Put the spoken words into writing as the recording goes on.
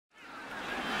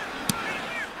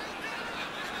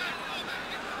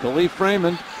Khalif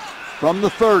Raymond from the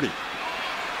 30.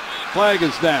 Flag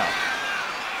is down.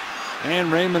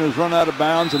 And Raymond has run out of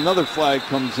bounds. Another flag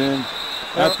comes in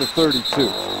at the 32.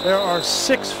 There are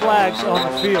 6 flags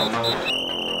on the field.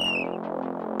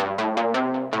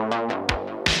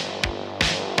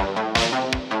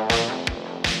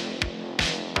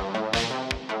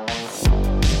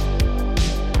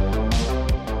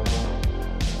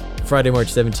 Friday, March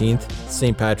 17th,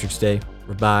 St. Patrick's Day.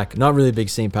 We're back. Not really a big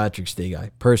St. Patrick's Day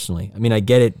guy, personally. I mean, I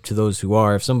get it to those who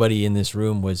are. If somebody in this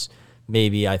room was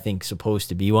maybe, I think, supposed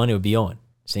to be one, it would be Owen.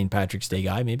 St. Patrick's Day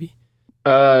guy, maybe?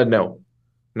 No,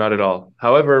 not at all.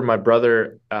 However, my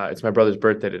brother, it's my brother's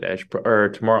birthday today, or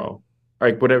tomorrow. Or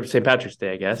like whatever, St. Patrick's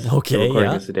Day, I guess. Okay, We're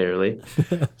recording yeah. this a day early.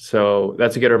 So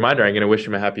that's a good reminder. I'm going to wish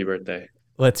him a happy birthday.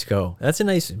 Let's go. That's a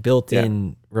nice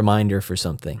built-in reminder for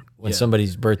something when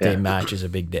somebody's birthday matches a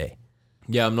big day.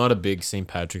 Yeah, I'm not a big St.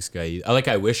 Patrick's guy.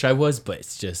 I wish I was, but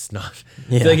it's just not.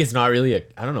 I feel like it's not really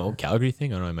I don't know, Calgary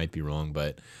thing. I don't know, I might be wrong,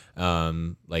 but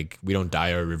like we don't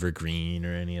dye our river green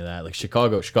or any of that. Like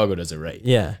Chicago does it right.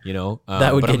 Yeah, you know.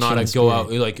 That would but get I'm not you a go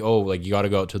out like you got to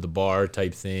go out to the bar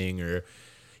type thing, or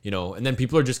you know. And then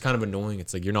people are just kind of annoying.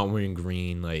 It's like you're not wearing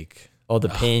green, like the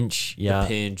pinch, the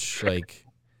pinch, like.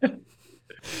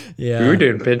 Yeah, we were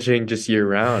doing pinching just year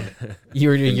round. You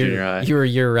were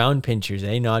year round pinchers,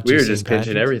 eh? Not we just were just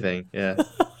pinching everything,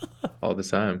 all the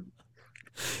time.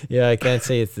 Yeah, I can't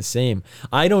say it's the same.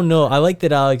 I don't know. I like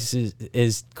that Alex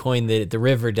is coined that the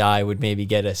river dye would maybe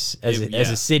get us as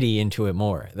a city into it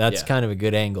more. That's kind of a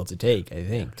good angle to take, I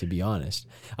think, to be honest.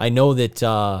 I know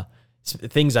that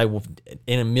things I will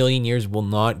in a million years will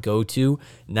not go to,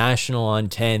 National on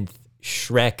 10th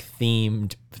Shrek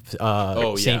themed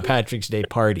St. Patrick's Day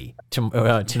party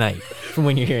tonight from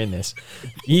when you're hearing this.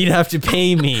 You'd have to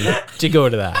pay me to go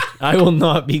to that. I will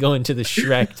not be going to the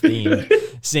Shrek themed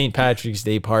St. Patrick's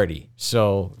Day party.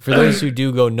 So for those who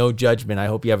do go, no judgment. I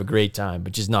hope you have a great time,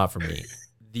 but just not for me.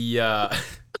 The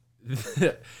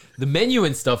menu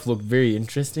and stuff looked very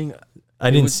interesting.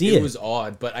 I didn't see it. It was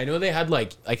odd, but I know they had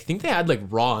I think they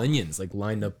had raw onions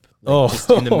lined up just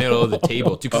in the middle of the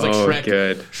table too, because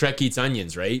Shrek eats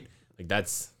onions, right? Like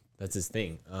that's his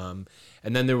thing. And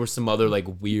then there were some other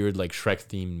weird Shrek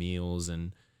themed meals,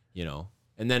 and you know,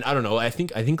 and then I don't know. I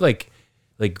think like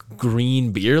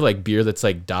green beer, beer that's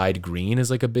dyed green, is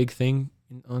a big thing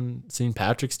on St.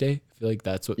 Patrick's Day. I feel like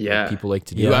that's what people like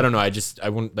to do. Yeah. I don't know. I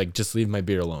wouldn't just leave my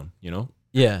beer alone, you know.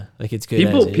 Yeah, it's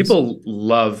good. People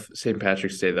love St.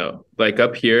 Patrick's Day though.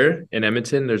 Up here in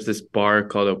Edmonton, there's this bar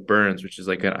called O'Byrne's, which is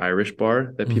an Irish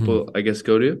bar that people I guess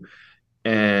go to,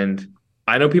 and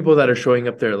I know people that are showing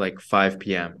up there at 5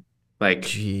 p.m.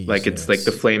 It's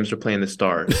the Flames are playing the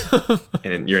Stars,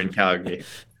 and you're in Calgary.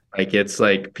 It's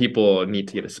people need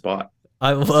to get a spot.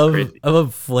 I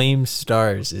love Flame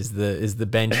Stars is the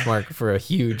benchmark for a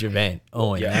huge event.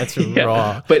 Oh, yeah, that's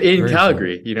raw. But in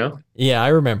Calgary, you know? Yeah, I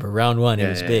remember round one. It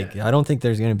was big. I don't think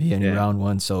there's going to be any round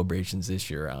one celebrations this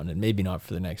year around, and maybe not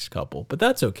for the next couple, but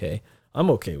that's okay.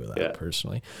 I'm okay with that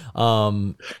personally.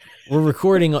 We're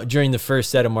recording during the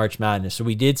first set of March Madness, so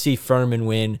we did see Furman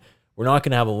win. We're not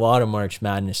going to have a lot of March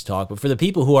Madness talk, but for the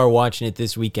people who are watching it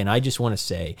this weekend, I just want to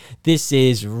say this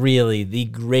is really the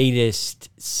greatest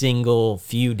single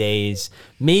few days,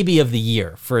 maybe of the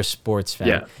year for a sports fan.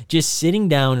 Yeah. Just sitting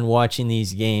down and watching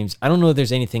these games, I don't know if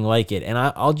there's anything like it. And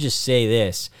I'll just say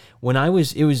this.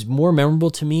 It was more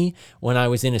memorable to me when I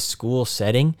was in a school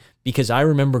setting, because I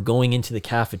remember going into the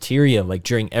cafeteria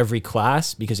during every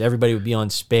class, because everybody would be on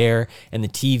spare and the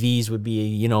TVs would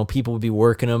be, people would be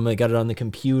working them. They got it on the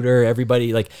computer.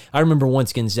 Everybody, I remember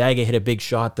once Gonzaga hit a big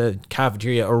shot, the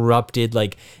cafeteria erupted.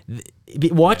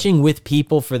 Watching with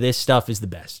people for this stuff is the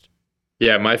best.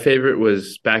 Yeah, my favorite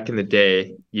was back in the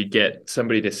day, you'd get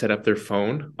somebody to set up their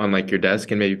phone on your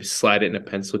desk and maybe slide it in a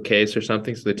pencil case or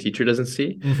something so the teacher doesn't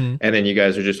see. Mm-hmm. And then you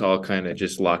guys are just all kind of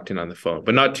just locked in on the phone,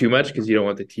 but not too much because you don't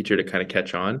want the teacher to kind of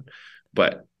catch on,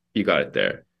 but you got it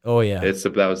there. Oh yeah.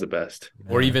 That was the best.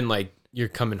 Or even you're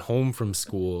coming home from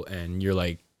school and you're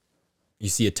you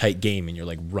see a tight game and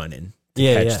you're running to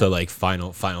catch the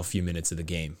final few minutes of the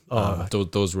game.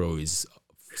 Those were always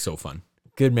so fun.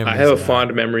 Good memories. I have a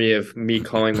fond memory of me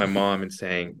calling my mom and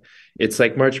saying, it's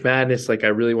March Madness, I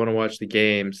really want to watch the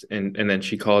games. And then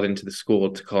she called into the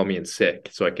school to call me in sick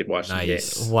so I could watch the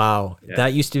games. Wow. Yeah.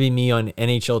 That used to be me on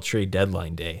NHL trade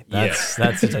deadline day. That's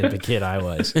the type of kid I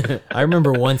was. I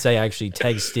remember once I actually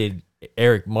texted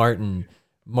Eric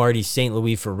Marty St.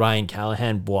 Louis for Ryan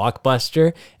Callahan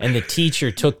blockbuster, and the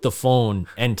teacher took the phone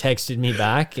and texted me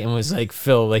back and was like,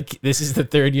 Phil, this is the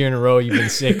third year in a row you've been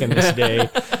sick on this day.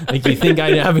 You think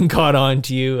I haven't caught on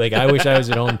to you? I wish I was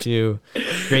at home too.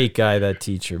 Great guy, that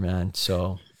teacher, man.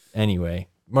 So anyway,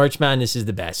 March Madness is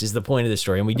the best, is the point of the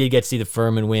story. And we did get to see the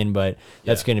Furman win, but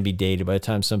that's going to be dated by the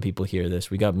time some people hear this.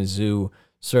 We got Mizzou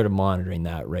sort of monitoring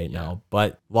that right now,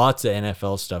 but lots of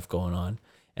NFL stuff going on.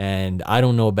 And I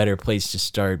don't know a better place to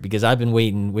start because I've been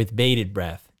waiting with bated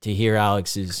breath to hear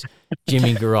Alex's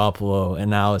Jimmy Garoppolo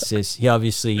analysis.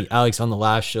 Alex on the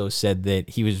last show said that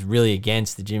he was really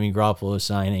against the Jimmy Garoppolo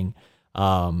signing.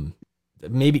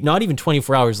 Maybe not even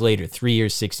 24 hours later, 3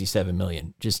 years, $67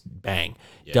 million, just bang,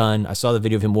 done. I saw the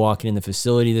video of him walking in the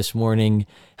facility this morning.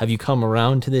 Have you come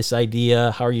around to this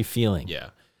idea? How are you feeling? Yeah.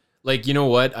 Like, you know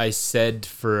what I said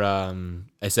for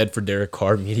Derek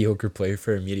Carr, mediocre player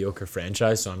for a mediocre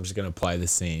franchise. So I'm just going to apply the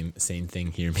same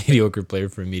thing here. Mediocre player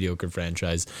for a mediocre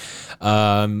franchise.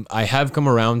 I have come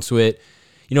around to it.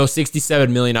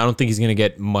 67 million. I don't think he's going to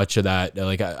get much of that.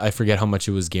 Like, I forget how much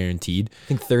it was guaranteed. I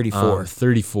think 34.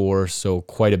 34, so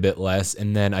quite a bit less.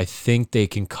 And then I think they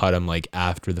can cut him like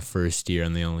after the first year,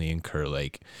 and they only incur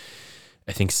like,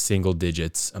 I think, single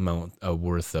digits amount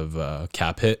worth of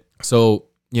cap hit. So,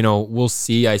 we'll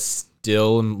see. I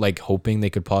still am like hoping they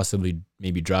could possibly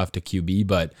maybe draft a QB,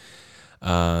 but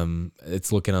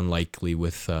it's looking unlikely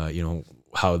with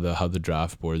how the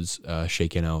draft board's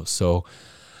shaking out. So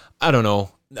I don't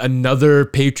know. Another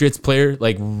Patriots player,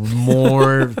 like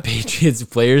more Patriots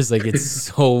players, like it's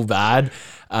so bad.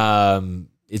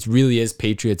 It really is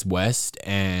Patriots West,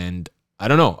 and I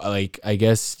don't know. Like, I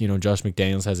guess Josh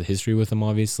McDaniels has a history with them,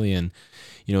 obviously, and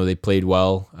they played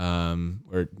well,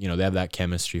 or they have that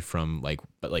chemistry from like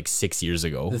 6 years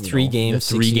ago. The three games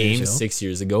 6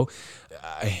 years ago.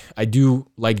 I do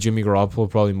like Jimmy Garoppolo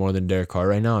probably more than Derek Carr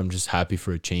right now. I'm just happy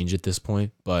for a change at this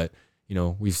point, but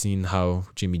we've seen how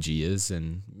Jimmy G is,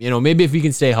 and maybe if we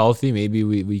can stay healthy, maybe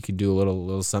we could do a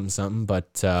little something.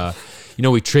 But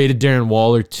we traded Darren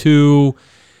Waller too.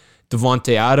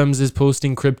 Devontae Adams is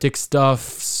posting cryptic stuff.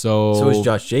 So is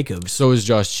Josh Jacobs.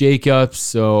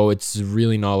 So it's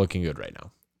really not looking good right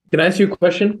now. Can I ask you a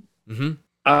question?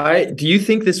 Mm-hmm. Do you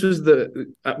think this was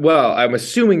I'm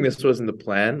assuming this wasn't the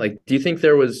plan. Like, do you think they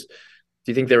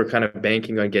were kind of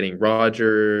banking on getting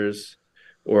Rodgers,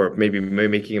 or maybe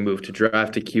making a move to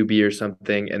draft a QB or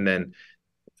something, and then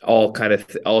all kind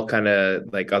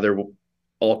of like other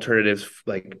alternatives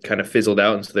like kind of fizzled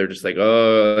out, and so they're just like,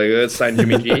 let's sign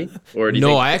Jimmy G? Or do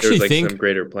you think some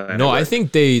greater plan? No, I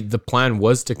think the plan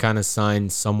was to kind of sign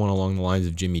someone along the lines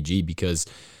of Jimmy G, because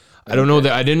I don't know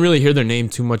that I didn't really hear their name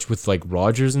too much with like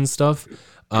Rodgers and stuff.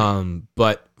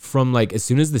 But from like as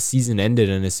soon as the season ended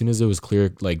and as soon as it was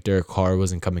clear like Derek Carr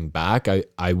wasn't coming back, I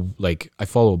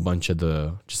follow a bunch of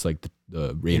the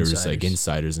Raiders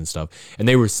insiders and stuff, and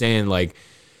they were saying like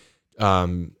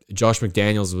Josh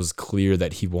McDaniels was clear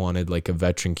that he wanted like a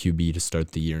veteran QB to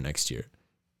start the year next year.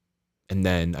 And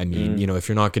then if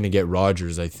you're not going to get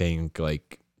Rodgers, I think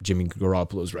like Jimmy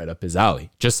Garoppolo's right up his alley.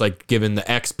 Just like given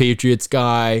the ex-Patriots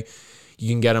guy, you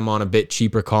can get him on a bit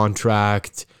cheaper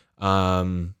contract.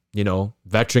 Veteran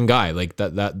guy, like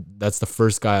that's the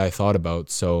first guy I thought about.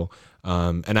 So,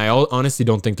 and I honestly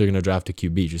don't think they're going to draft a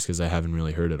QB just because I haven't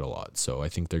really heard it a lot. So I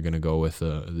think they're going to go with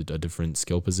a different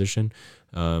skill position.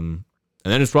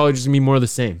 And then it's probably just gonna be more of the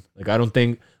same. Like I don't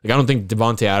think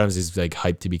Devontae Adams is like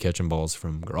hyped to be catching balls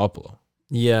from Garoppolo.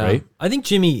 Yeah, right? I think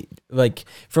Jimmy, like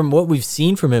from what we've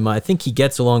seen from him, I think he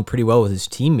gets along pretty well with his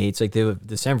teammates. Like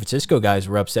the San Francisco guys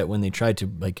were upset when they tried to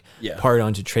part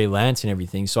onto Trey Lance and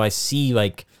everything. So I see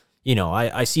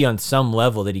I see on some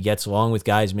level that he gets along with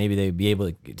guys. Maybe they'd be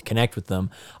able to connect with them.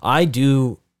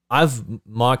 I've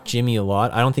mocked Jimmy a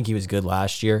lot. I don't think he was good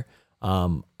last year.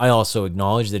 I also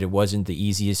acknowledge that it wasn't the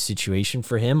easiest situation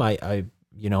for him.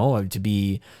 To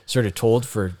be sort of told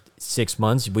for 6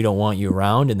 months, we don't want you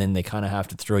around, and then they kind of have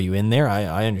to throw you in there.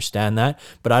 I understand that,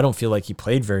 but I don't feel like he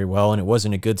played very well, and it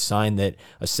wasn't a good sign that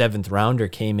a 7th rounder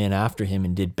came in after him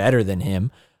and did better than him.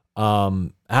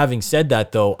 Having said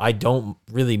that, though, I don't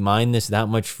really mind this that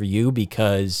much for you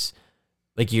because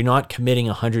like you're not committing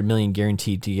 $100 million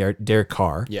guaranteed to Derek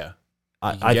Carr. Yeah.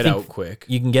 You can get out quick.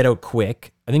 You can get out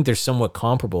quick. I think they're somewhat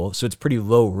comparable, so it's pretty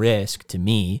low risk to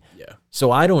me. Yeah. So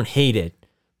I don't hate it,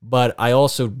 but I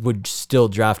also would still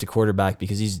draft a quarterback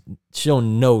because he's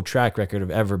shown no track record of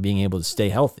ever being able to stay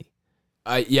healthy.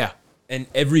 Yeah. And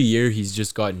every year he's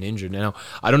just gotten injured. Now,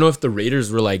 I don't know if the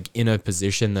Raiders were like in a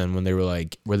position then when they were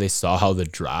like where they saw how the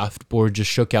draft board just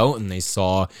shook out and they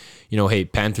saw, hey,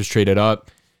 Panthers traded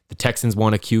up, the Texans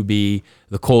want a QB,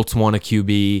 the Colts want a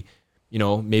QB.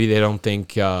 Maybe they don't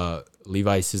think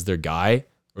Levis is their guy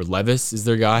or Levis is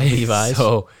their guy. Levi's.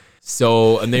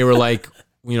 So, and they were like,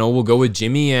 we'll go with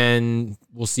Jimmy and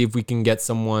we'll see if we can get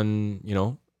someone,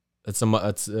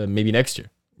 that's maybe next year.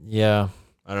 Yeah.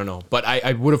 I don't know. But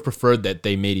I would have preferred that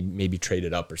they maybe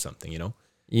traded up or something, you know?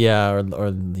 Yeah, or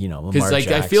Lamar because like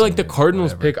Jackson I feel like the or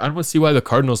Cardinals whatever. pick. I don't see why the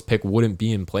Cardinals pick wouldn't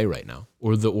be in play right now,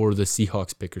 or the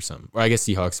Seahawks pick or something. Or I guess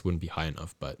Seahawks wouldn't be high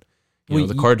enough, but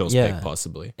the Cardinals pick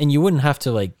possibly. And you wouldn't have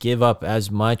to like give up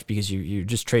as much because you're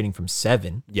just trading from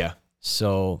 7. Yeah.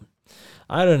 So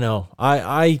I don't know.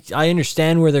 I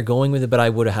understand where they're going with it, but I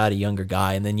would have had a younger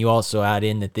guy. And then you also add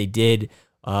in that they did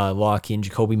lock in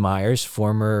Jacoby Myers,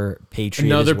 former Patriot.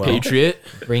 Another as well, Patriot.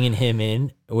 bringing him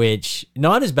in, which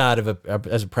not as bad of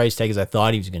as a price tag as I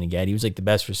thought he was going to get. He was like the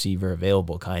best receiver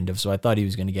available, kind of. So I thought he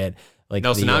was going to get like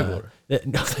Nelson Aguilar.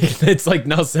 It's like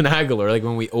Nelson Aguilar, like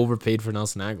when we overpaid for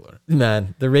Nelson Aguilar.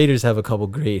 Man, the Raiders have a couple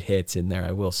great hits in there,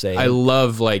 I will say. I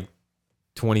love like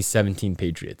 2017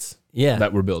 Patriots. Yeah.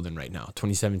 That we're building right now.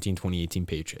 2017, 2018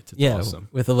 Patriots. It's awesome.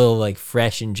 With a little like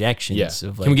fresh injections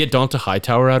of like. Can we get Donta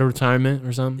Hightower out of retirement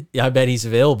or something? Yeah, I bet he's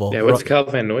available. Yeah, what's Cal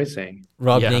Van Noy saying?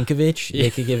 Rob Ninkovich, they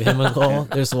could give him a call.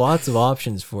 There's lots of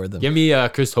options for them. Give me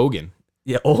Chris Hogan.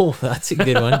 Yeah, that's a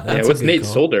good one. That's what's Nate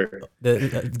Solder?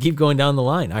 Keep going down the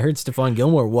line. I heard Stephon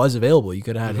Gilmore was available. You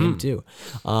could have had him too.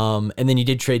 And then you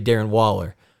did trade Darren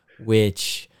Waller,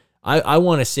 which I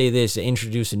want to say this,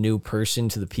 introduce a new person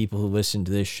to the people who listen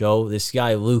to this show. This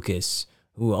guy, Lucas,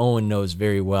 who Owen knows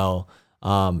very well.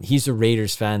 He's a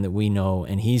Raiders fan that we know,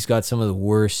 and he's got some of the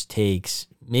worst takes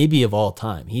maybe of all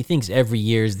time. He thinks every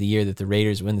year is the year that the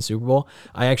Raiders win the Super Bowl.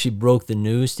 I actually broke the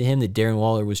news to him that Darren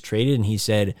Waller was traded, and he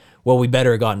said, well, we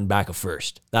better have gotten back a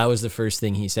first. That was the first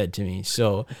thing he said to me.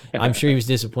 So I'm sure he was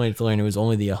disappointed to learn it was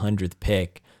only the 100th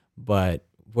pick. But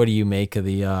what do you make of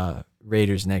the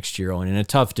Raiders next year, Owen, in a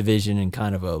tough division and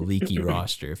kind of a leaky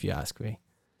roster, if you ask me?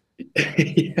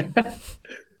 Yeah.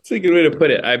 It's a good way to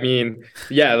put it. I mean,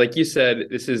 yeah, like you said,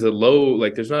 this is a low,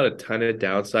 like there's not a ton of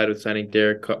downside with signing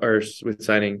with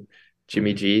signing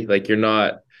Jimmy G. Like you're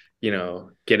not,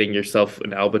 getting yourself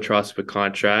an albatross of a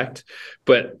contract.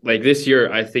 But like this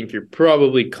year, I think you're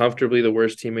probably comfortably the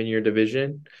worst team in your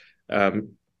division.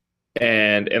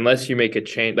 And unless you make a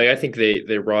change, like I think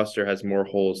their roster has more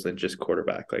holes than just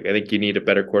quarterback. Like I think you need a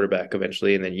better quarterback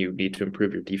eventually, and then you need to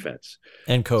improve your defense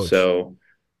and coach.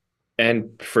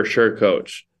 And for sure,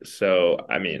 coach. So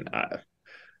I mean,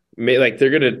 they're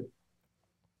gonna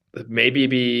maybe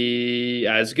be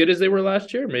as good as they were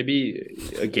last year. Maybe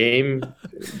a game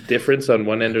difference on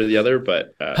one end or the other,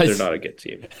 but they're not a good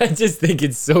team. I just think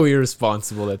it's so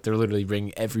irresponsible that they're literally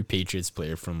bringing every Patriots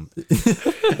player from,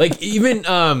 even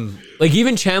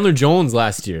Chandler Jones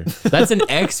last year. That's an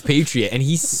ex-Patriot, and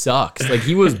he sucks. Like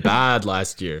he was bad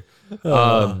last year.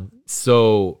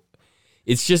 So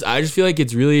it's just I just feel like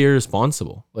it's really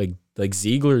irresponsible. Like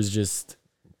Ziegler is just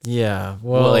you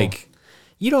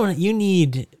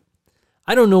need.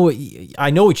 I don't know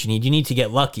I know what you need. You need to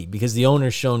get lucky because the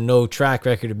owner's shown no track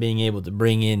record of being able to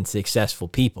bring in successful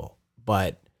people.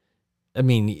 But I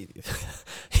mean,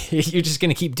 you're just going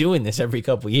to keep doing this every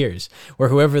couple of years where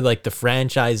whoever like the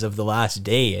franchise of the last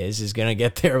day is going to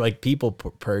get their like people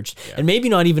perched and maybe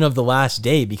not even of the last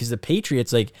day because the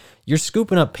Patriots, like you're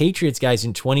scooping up Patriots guys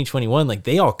in 2021. Like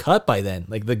they all cut by then,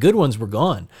 like the good ones were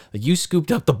gone. Like you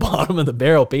scooped up the bottom of the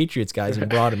barrel Patriots guys and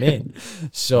brought them in.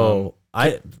 So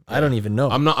I don't even know.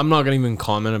 I'm not going to even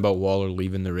comment about Waller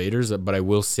leaving the Raiders, but I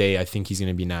will say, I think he's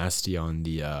going to be nasty on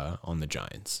the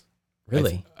Giants.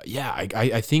 Really?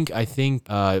 I think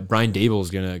Brian Dable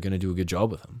is gonna do a good job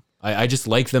with him. I just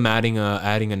like them adding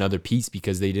another piece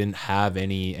because they didn't have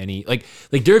any like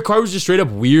Derek Carr was just straight up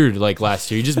weird like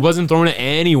last year. He just wasn't throwing at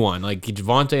anyone. Like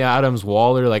Javonte Adams,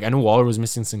 Waller. Like I know Waller was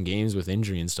missing some games with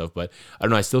injury and stuff, but I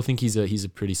don't know. I still think he's a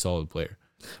pretty solid player.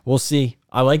 We'll see.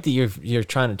 I like that you're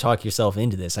trying to talk yourself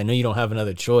into this. I know you don't have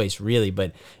another choice really,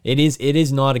 but it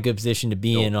is not a good position to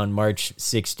be in on March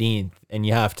 16th, and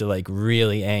you have to like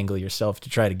really angle yourself to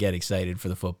try to get excited for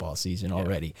the football season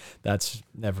already. That's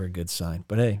never a good sign.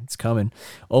 But hey, it's coming.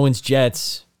 Owen's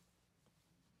Jets.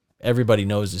 Everybody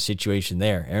knows the situation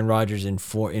there. Aaron Rodgers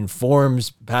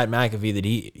informs Pat McAfee that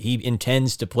he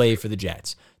intends to play for the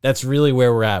Jets. That's really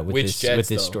where we're at with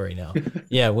this story now.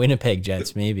 Yeah, Winnipeg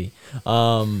Jets maybe.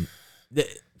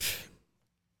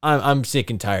 I'm sick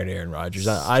and tired of Aaron Rodgers.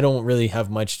 I don't really have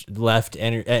much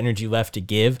energy left to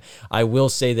give. I will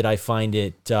say that I find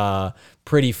it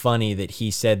pretty funny that he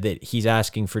said that he's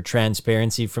asking for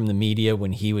transparency from the media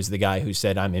when he was the guy who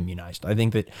said I'm immunized. I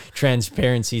think that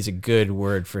transparency is a good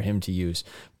word for him to use.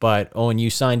 But Owen, you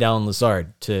signed Alan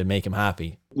Lazard to make him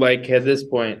happy. Like at this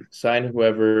point, sign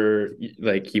whoever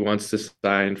like he wants to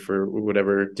sign for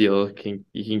whatever deal you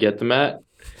can get them at.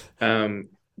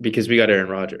 Because we got Aaron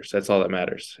Rodgers. That's all that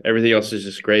matters. Everything else is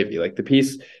just gravy. Like the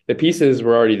pieces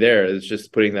were already there. It's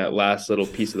just putting that last little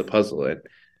piece of the puzzle in.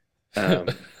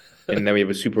 And then we have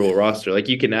a Super Bowl roster. Like,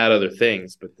 you can add other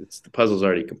things, but the puzzle's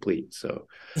already complete. So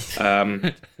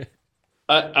I'm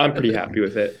pretty happy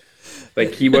with it.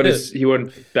 Like, he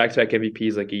won back-to-back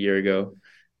MVPs like a year ago,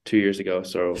 2 years ago.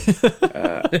 So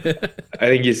I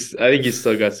think he's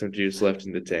still got some juice left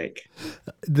in the tank.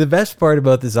 The best part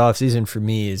about this offseason for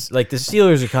me is, like, the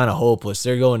Steelers are kind of hopeless.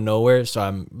 They're going nowhere, so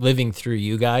I'm living through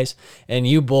you guys, and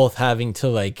you both having to,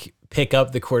 like, pick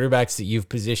up the quarterbacks that you've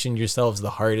positioned yourselves the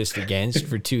hardest against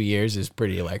for 2 years is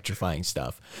pretty electrifying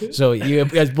stuff. So you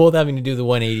guys both having to do the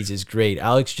 180s is great.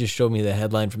 Alex just showed me the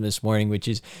headline from this morning, which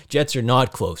is Jets are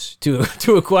not close to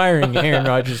acquiring Aaron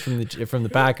Rodgers from the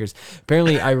Packers.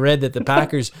 Apparently, I read that the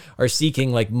Packers are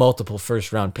seeking like multiple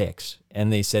first-round picks. And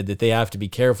they said that they have to be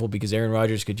careful because Aaron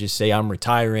Rodgers could just say I'm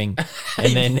retiring,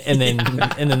 and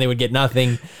then they would get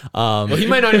nothing. Well, he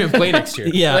might not even play next year.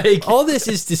 Yeah, like, all this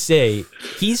is to say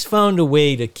he's found a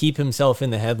way to keep himself in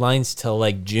the headlines till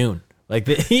like June. Like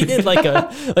he did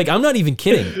I'm not even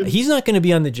kidding. He's not going to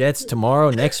be on the Jets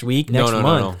tomorrow, next week, next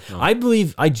month. No.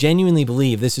 I genuinely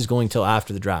believe this is going till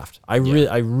after the draft. I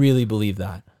really believe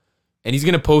that. And he's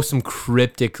going to post some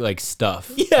cryptic like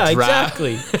stuff. Yeah,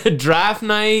 exactly. Draft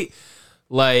night.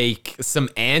 Like some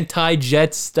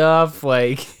anti-Jet stuff.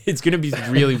 Like, it's going to be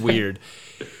really weird.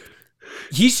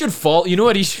 He should follow. You know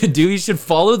what he should do? He should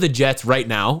follow the Jets right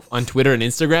now on Twitter and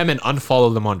Instagram and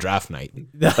unfollow them on draft night.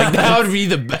 Like, that would be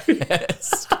the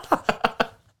best.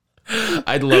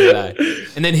 I'd love that.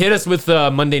 And then hit us with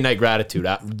Monday Night Gratitude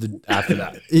after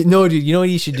that. No, dude, you know what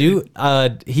he should do?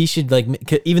 He should, like,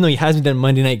 even though he hasn't done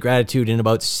Monday Night Gratitude in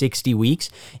about 60 weeks,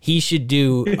 he should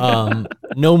do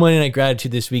no Monday Night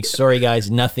Gratitude this week. Sorry,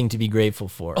 guys, nothing to be grateful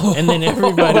for. And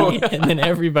then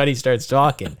everybody starts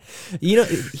talking. You know,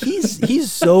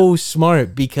 he's so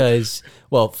smart because,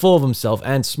 well, full of himself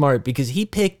and smart because he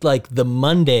picked like the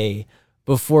Monday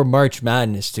before March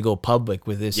Madness to go public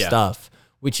with his stuff.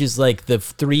 Which is like the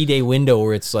 3-day window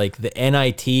where it's like the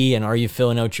NIT and are you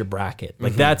filling out your bracket?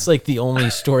 Like that's like the only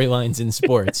storylines in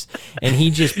sports. And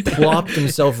he just plopped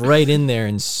himself right in there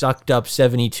and sucked up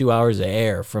 72 hours of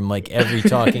air from like every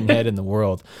talking head in the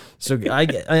world. So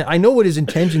I know what his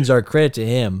intentions are, credit to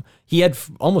him. He had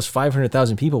almost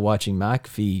 500,000 people watching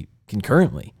McAfee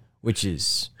concurrently, which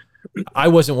is, I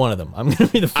wasn't one of them. I'm going to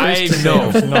be the first to say I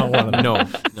was not one of them.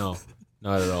 No,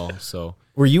 not at all. So.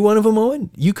 Were you one of them, Owen?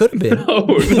 You could have been.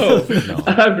 No.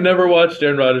 I've never watched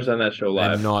Aaron Rodgers on that show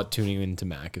live. I'm not tuning into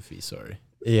McAfee, sorry.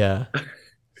 Yeah.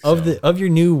 Of your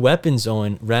new weapons,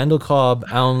 Owen, Randall Cobb,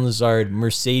 Alan Lazard,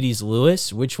 Mercedes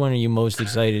Lewis, which one are you most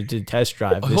excited to test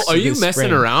drive Are you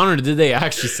messing around, or did they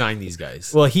actually sign these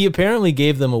guys? Well, he apparently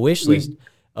gave them a wish list.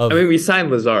 We signed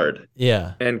Lazard.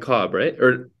 Yeah. And Cobb, right?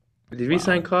 Or did we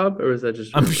sign Cobb, or was that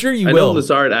just? I'm sure you will. I know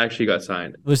Lazard actually got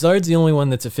signed. Lazard's the only one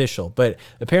that's official, but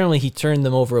apparently he turned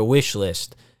them over a wish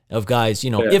list of guys,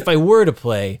 if I were to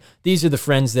play, these are the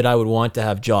friends that I would want to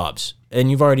have jobs.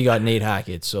 And you've already got Nate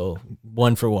Hackett, so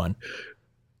 1 for 1.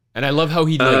 And I love how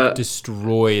he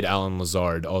destroyed Alan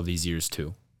Lazard all these years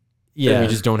too. Yeah. And we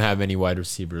just don't have any wide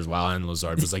receivers while Alan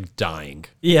Lazard was like dying.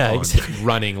 Yeah, exactly.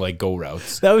 Running like go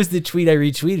routes. That was the tweet I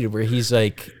retweeted where he's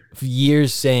like,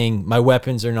 years saying my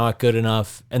weapons are not good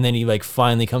enough, and then he like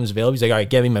finally comes available. He's like, all right,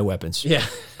 get me my weapons. Yeah,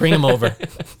 bring them over.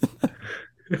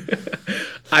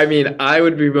 I mean, I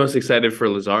would be most excited for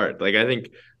Lazard. Like, I think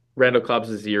Randall Cobb's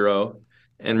a 0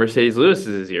 and Mercedes Lewis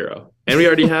is a 0, and we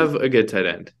already have a good tight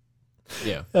end.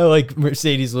 Yeah, I like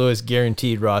Mercedes Lewis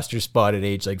guaranteed roster spot at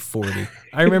age like 40.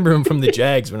 I remember him from the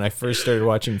Jags when I first started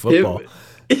watching football.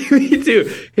 Me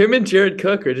too. Him and Jared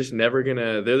Cook are just never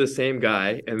they're the same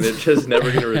guy, and they're just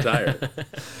never gonna retire.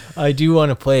 I do want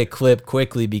to play a clip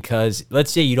quickly because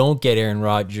let's say you don't get Aaron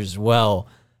Rodgers. Well,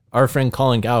 our friend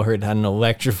Colin Cowherd had an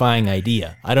electrifying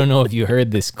idea. I don't know if you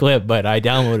heard this clip, but I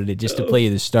downloaded it just to play you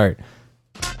the start.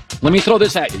 Let me throw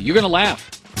this at you. You're gonna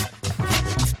laugh.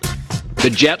 The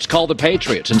Jets call the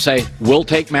Patriots and say, we'll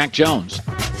take Mac Jones.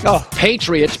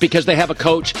 Patriots, because they have a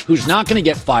coach who's not going to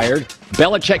get fired.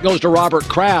 Belichick goes to Robert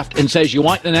Kraft and says, you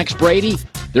want the next Brady?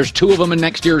 There's 2 of them in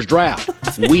next year's draft.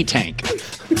 We tank.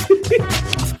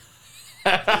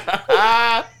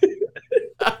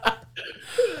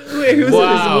 Wait, who's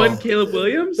one Caleb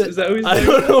Williams? Is that who he's I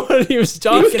don't know what he was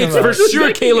talking about. It's for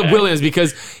sure Caleb Williams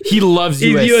because he loves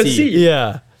USC.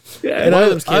 Yeah. And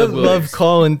I love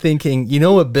Colin thinking, you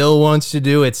know what Bill wants to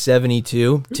do at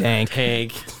 72? Tank.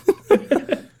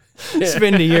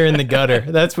 Spend a year in the gutter.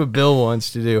 That's what Bill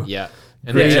wants to do. Yeah.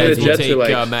 And the Jets will take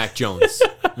like, Mac Jones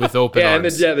with open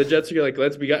arms. And the Jets are like,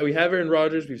 we have Aaron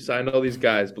Rodgers, we've signed all these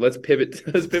guys, but let's pivot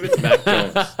to Mac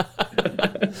Jones.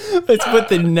 Let's put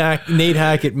the Nate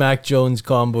Hackett, Mac Jones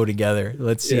combo together.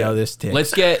 Let's see how this takes.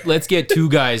 Let's get two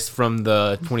guys from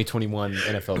the 2021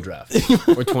 NFL draft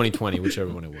or 2020,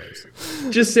 whichever one it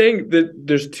was. Just saying that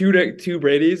there's two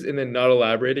Bradys and then not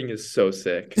elaborating is so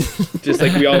sick. Just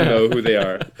like we all know who they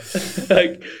are.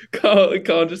 Like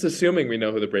Colin just assuming we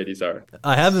know who the Bradys are.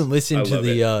 I haven't listened to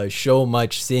the show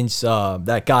much since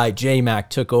that guy J-Mac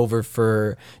took over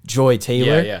for Joy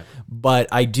Taylor. Yeah. But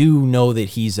I do know that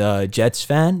he's a Jets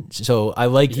fan, so I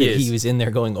like that he was in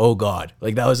there going, "Oh God!"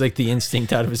 Like that was like the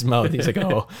instinct out of his mouth. He's like,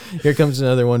 "Oh, here comes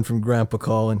another one from Grandpa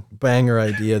Colin." Banger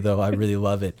idea, though. I really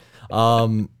love it.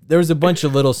 There was a bunch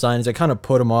of little signs. I kind of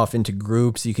put them off into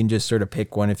groups. You can just sort of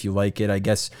pick one if you like it. I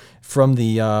guess from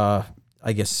the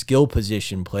skill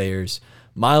position players.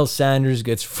 Miles Sanders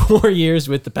gets 4 years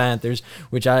with the Panthers,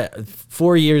 which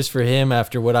 4 years for him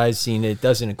after what I've seen, it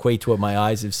doesn't equate to what my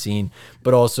eyes have seen.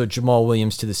 But also Jamal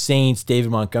Williams to the Saints,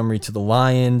 David Montgomery to the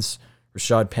Lions,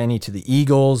 Rashad Penny to the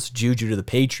Eagles, Juju to the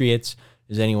Patriots.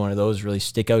 Does any one of those really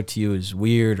stick out to you as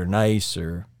weird or nice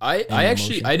or? I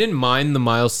didn't mind the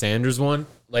Miles Sanders one.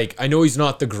 Like I know he's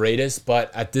not the greatest,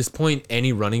 but at this point,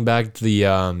 any running back the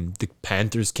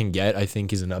Panthers can get, I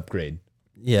think, is an upgrade.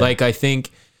 Yeah, like I think.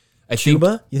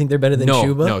 Chuba? You think they're better than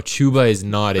Chuba? No, Chuba is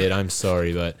not it. I'm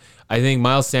sorry, but I think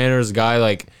Miles Sanders, guy,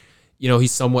 like, you know,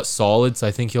 he's somewhat solid, so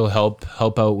I think he'll help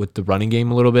out with the running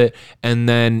game a little bit. And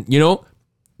then, you know,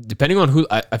 depending on who,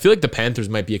 I feel like the Panthers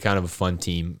might be a kind of a fun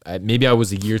team. Maybe I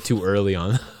was a year too early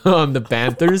on the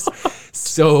Panthers.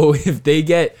 So if they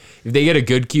get a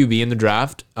good QB in the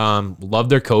draft, love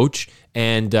their coach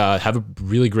and have a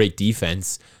really great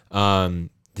defense. They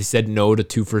said no to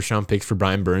 2 first-round picks for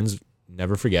Brian Burns.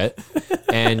 Never forget.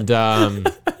 And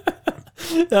that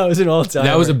was an all-time.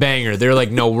 That was a banger. They're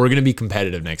like, no, we're gonna be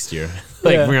competitive next year.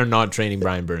 We are not training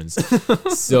Brian Burns.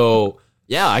 So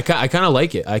yeah, I kind of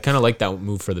like it. I kind of like that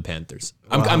move for the Panthers.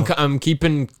 Wow. I'm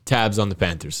keeping tabs on the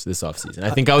Panthers this offseason.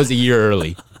 I think I was a year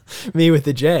early. Me with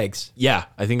the Jags. Yeah,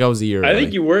 I think I was a year early. I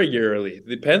think you were a year early.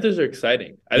 The Panthers are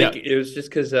exciting. I think it was just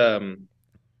because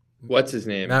what's his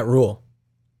name? Matt Rule.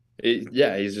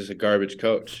 He's just a garbage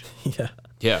coach.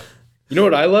 Yeah. You know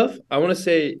what I love? I want to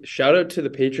say shout out to the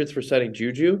Patriots for signing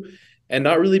Juju, and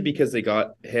not really because they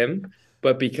got him,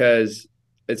 but because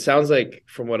it sounds like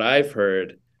from what I've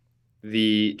heard,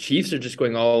 the Chiefs are just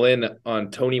going all in on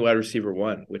Tony wide receiver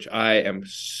 1, which I am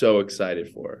so excited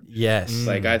for. Yes.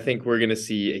 Like I think we're going to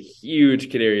see a huge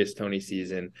Kadarius Toney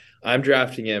season. I'm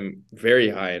drafting him very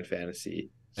high in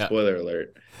fantasy. Spoiler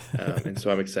alert. And so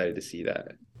I'm excited to see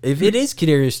that. If it is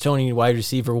Kadarius Toney wide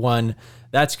receiver 1,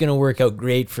 that's going to work out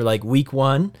great for like week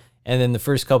 1 and then the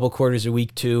first couple quarters of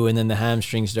week 2 and then the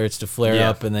hamstring starts to flare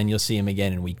up and then you'll see him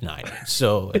again in week 9.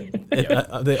 So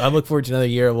I look forward to another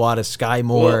year of a lot of Sky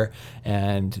Moore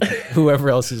and whoever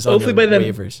else is on the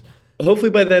waivers.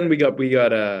 Hopefully by then we got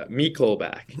Mikol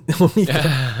back.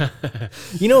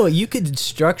 You know, you could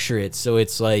structure it so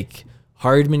it's like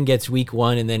Hardman gets week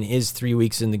 1 and then is 3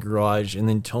 weeks in the garage, and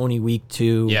then Tony week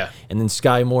 2, and then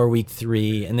Sky Moore week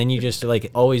 3, and then you just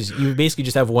like always you basically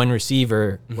just have one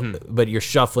receiver, but you're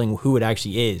shuffling who it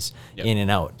actually is in and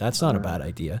out. That's not a bad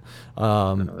idea.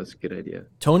 No, that's a good idea.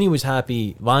 Tony was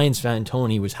happy. Lions fan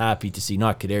Tony was happy to see,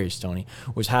 not Kadarius Toney,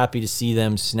 was happy to see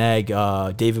them snag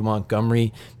David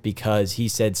Montgomery because he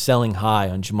said selling high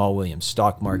on Jamal Williams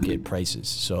stock market prices.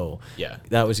 So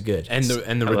that was good. And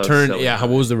the return, what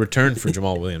was the return for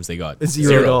Jamal Williams they got?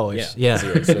 $0. Yeah.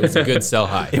 $0. So it was a good sell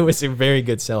high. It was a very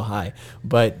good sell high.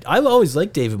 But I always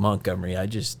liked David Montgomery.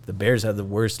 The Bears have the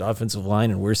worst offensive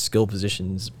line and worst skill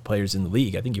positions players in the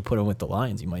league. I think you put him with the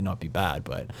Lions, he might not be bad.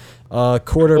 But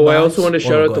quarterback. I also want to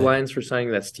shout out the Lions for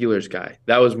signing that Steelers guy.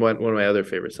 That was one of my other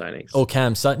favorite signings. Oh,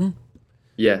 Cam Sutton?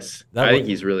 Yes. I think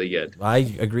he's really good. I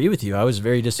agree with you. I was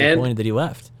very disappointed that he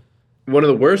left. One of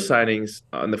the worst signings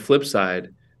on the flip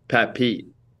side, Pat Pete.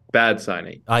 Bad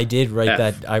signing. I did write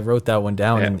that. I wrote that one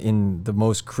down in the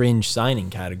most cringe signing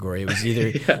category. It was either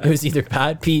it was either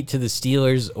Pat Pete to the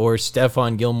Steelers or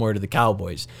Stephon Gilmore to the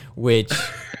Cowboys. Which,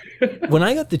 when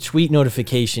I got the tweet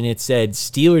notification, it said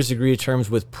Steelers agree to terms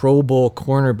with Pro Bowl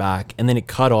cornerback, and then it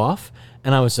cut off.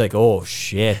 And I was like, oh,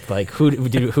 shit. Like, who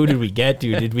did we get,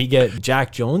 dude? Did we get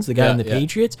Jack Jones, the guy in the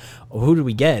Patriots? Or who did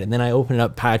we get? And then I opened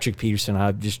up Patrick Peterson.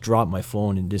 I just dropped my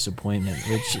phone in disappointment.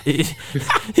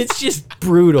 It's just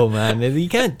brutal, man. You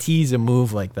can't tease a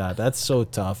move like that. That's so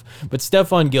tough. But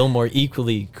Stephon Gilmore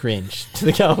equally cringe to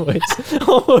the Cowboys.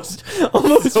 almost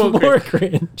so more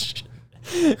cringe.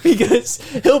 Because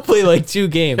he'll play like 2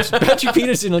 games. Patrick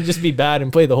Peterson will just be bad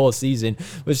and play the whole season,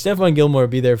 but Stephon Gilmore will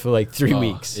be there for like 3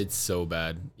 weeks. It's so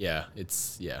bad.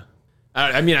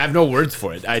 I mean, I have no words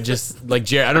for it. I just like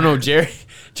Jerry. I don't know.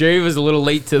 Jerry was a little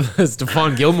late to the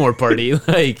Stephon Gilmore party.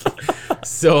 Like,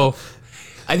 so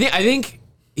I think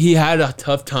he had a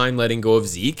tough time letting go of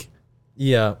Zeke.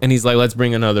 Yeah. And he's like, let's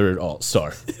bring another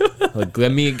all-star. Like,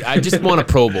 I just want a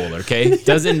Pro Bowler, okay?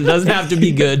 Doesn't have to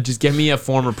be good. Just get me a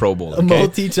former Pro Bowler. Okay? A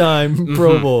multi-time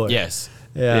Pro Bowler. Yes.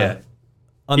 Yeah.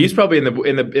 He's probably in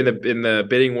the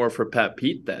bidding war for Pat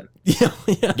Pete then. Yeah.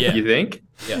 You think?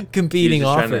 Yeah. Competing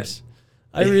offers.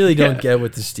 I really don't get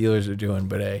what the Steelers are doing,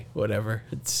 but hey, whatever.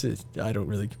 I don't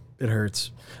really. It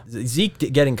hurts.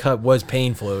 Zeke getting cut was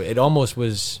painful. It almost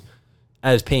was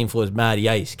as painful as Matty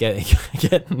Ice getting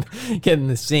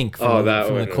the sink from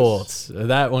the Colts.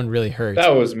 That one really hurt.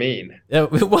 That was mean.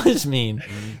 It was mean,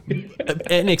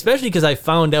 and especially because I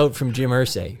found out from Jim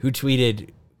Irsay, who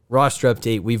tweeted, "Roster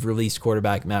update: We've released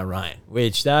quarterback Matt Ryan,"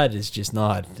 which that's just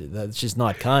not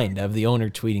kind of the owner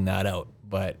tweeting that out,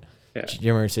 but. Yeah.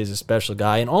 Jim Irsay is a special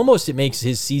guy, and almost it makes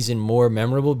his season more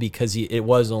memorable because it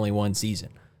was only one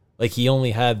season. Like, he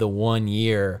only had the 1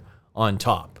 year on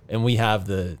top, and we have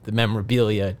the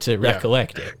memorabilia to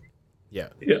recollect it. Yeah.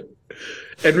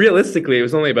 And realistically, it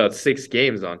was only about 6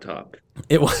 games on top.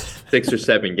 It was 6 or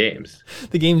 7 games.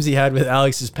 The games he had with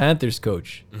Alex's Panthers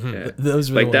coach. Mm-hmm. Yeah. Those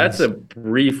were that's a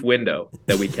brief window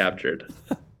that we captured.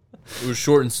 It was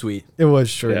short and sweet. It was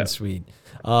short and sweet.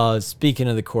 Speaking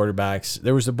of the quarterbacks,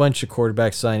 there was a bunch of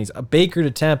quarterback signings. Baker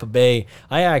to Tampa Bay.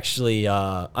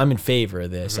 I'm in favor of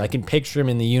this. I can picture him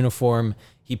in the uniform.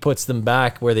 He puts them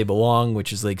back where they belong,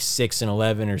 which is like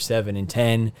 6-11 or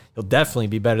 7-10. He'll definitely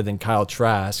be better than Kyle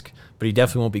Trask, but he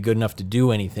definitely won't be good enough to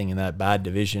do anything in that bad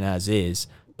division as is.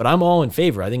 But I'm all in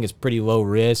favor. I think it's pretty low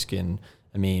risk, and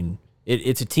I mean,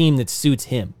 it's a team that suits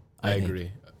him. I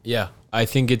agree. Yeah, I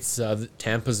think it's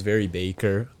Tampa's very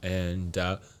Baker, and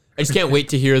I just can't wait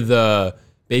to hear the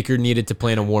Baker needed to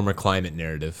play in a warmer climate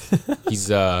narrative. He's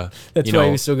that's why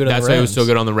he was so good on the Rams. That's why he was so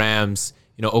good on the Rams,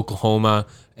 Oklahoma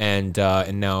and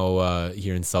now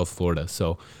here in South Florida.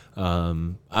 So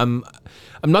I'm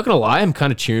not gonna lie, I'm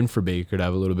kind of cheering for Baker to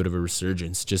have a little bit of a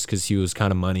resurgence just because he was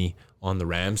kind of money on the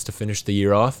Rams to finish the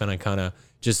year off, and I kind of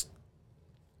just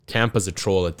Tampa's a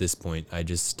troll at this point. I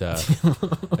just kind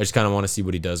of want to see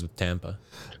what he does with Tampa.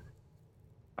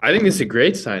 I think this is a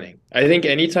great signing. I think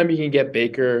anytime you can get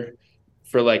Baker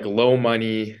for like low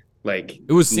money, like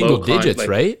it was single digits,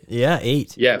 right? Yeah,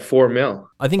 8. Yeah, $4 million.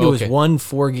 I think it was 1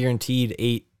 guaranteed,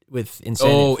 8 with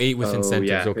incentives. Oh, 8 with incentives.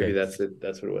 Yeah, okay, maybe that's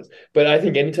what it was. But I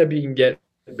think anytime you can get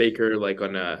Baker like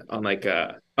on a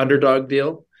underdog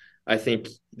deal, I think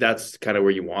that's kind of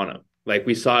where you want him. Like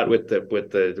we saw it with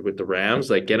the Rams.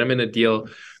 Like get him in a deal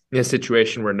in a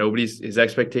situation where his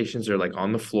expectations are like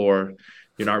on the floor.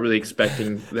 You're not really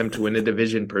expecting them to win a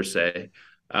division per se.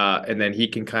 And then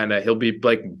he'll be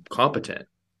like competent.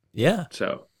 Yeah.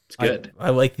 So it's good. I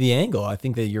like the angle. I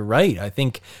think that you're right. I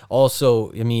think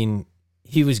also, I mean,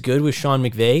 he was good with Sean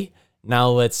McVay. Now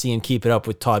let's see him keep it up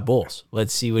with Todd Bowles.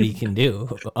 Let's see what he can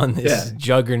do on this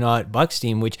juggernaut Bucs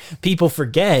team, which people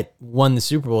forget won the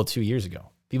Super Bowl 2 years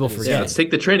ago. People forget. Yeah, let's take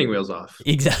the training wheels off.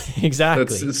 Exactly.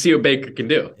 Let's see what Baker can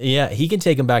do. Yeah, he can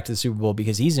take him back to the Super Bowl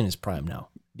because he's in his prime now.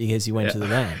 Because he went to the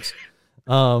Rams.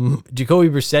 Jacoby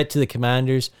Brissett to the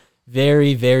Commanders.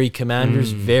 Very, very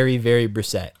Commanders. Very, very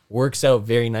Brissett. Works out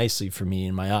very nicely for me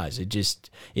in my eyes.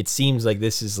 It seems like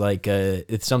this is like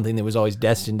it's something that was always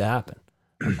destined to happen.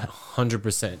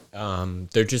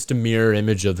 100%. They're just a mirror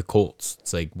image of the Colts.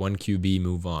 It's like one QB,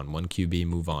 move on. One QB,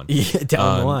 move on. Yeah,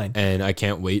 down the line. And I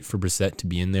can't wait for Brissett to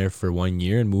be in there for 1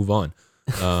 year and move on.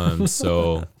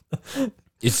 So...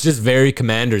 It's just very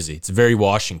Commanders-y. It's very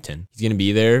Washington. He's going to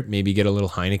be there, maybe get a little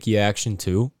Heineke action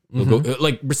too.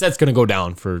 Brissett's going to go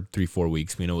down for 3-4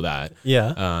 weeks. We know that.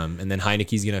 Yeah. And then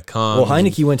Heineke's going to come. Well,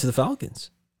 Heineke went to the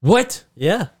Falcons. What?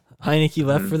 Yeah. Heineke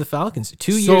left for the Falcons.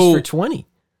 2 years for 20.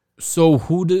 So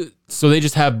they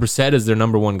just have Brissett as their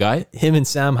number one guy? Him and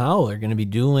Sam Howell are going to be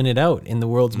dueling it out in the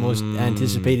world's most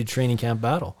anticipated training camp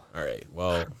battle. All right.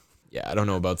 Well, yeah, I don't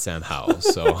know about Sam Howell,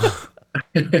 so...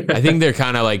 I think they're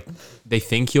kind of like they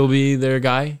think he'll be their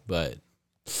guy, but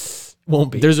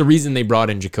won't be. There's a reason they brought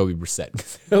in Jacoby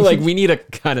Brissett. Like we need a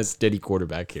kind of steady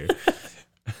quarterback here.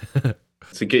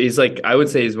 So he's like I would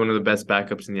say he's one of the best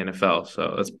backups in the NFL.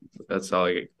 So that's all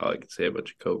I can say about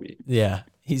Jacoby. Yeah,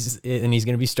 he's going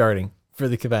to be starting for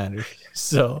the Commanders.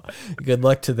 So good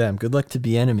luck to them. Good luck to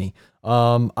Bieniemy.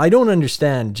 I don't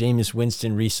understand Jameis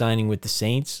Winston re-signing with the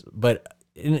Saints, but.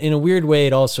 In a weird way,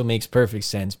 it also makes perfect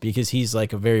sense because he's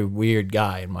like a very weird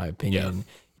guy, in my opinion. Yeah.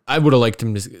 I would have liked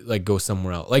him to like go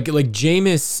somewhere else, like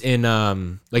Jameis in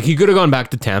like he could have gone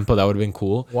back to Tampa. That would have been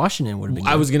cool. Washington would have been.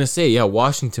 I was gonna say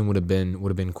Washington would have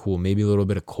been cool. Maybe a little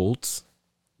bit of Colts.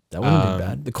 That wouldn't be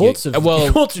bad. The Colts,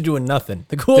 the Colts are doing nothing.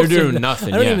 The Colts they're doing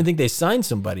nothing. I don't even think they signed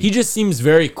somebody. He just seems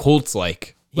very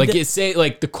Colts-like.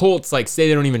 The Colts say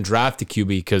they don't even draft a QB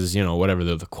because whatever,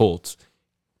 they're the Colts.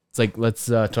 It's like, let's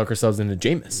talk ourselves into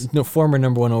Jameis. No former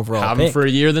number 1 overall Have pick. him for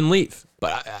a year, then leave.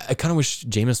 But I kind of wish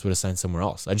Jameis would have signed somewhere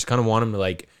else. I just kind of want him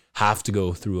to have to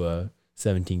go through a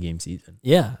 17-game season.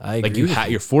 Yeah, I agree.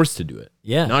 You're forced to do it.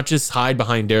 Yeah. Not just hide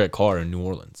behind Derek Carr in New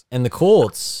Orleans. And the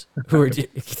Colts, who are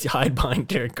hide behind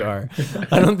Derek Carr.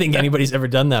 I don't think anybody's ever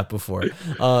done that before.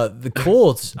 The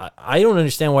Colts, I don't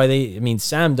understand why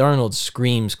Sam Darnold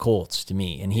screams Colts to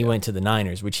me, and he went to the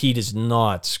Niners, which he does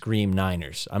not scream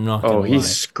Niners. I'm not going to lie. He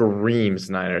screams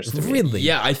Niners to me. Really?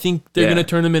 Yeah, I think they're going to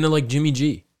turn him into like Jimmy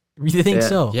G. You think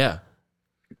so? Yeah.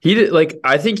 He did,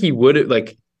 I think he would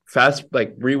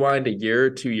rewind a year or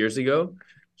 2 years ago,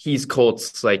 he's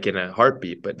Colts in a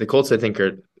heartbeat. But the Colts, I think,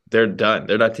 they're done.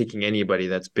 They're not taking anybody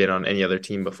that's been on any other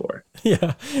team before.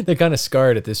 Yeah, they're kind of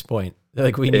scarred at this point. They're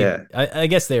like, we need. Yeah. I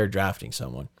guess they are drafting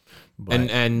someone. But.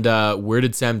 And where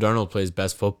did Sam Darnold play his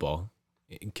best football?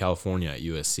 In California at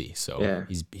USC. So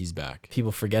he's back.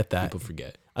 People forget that. People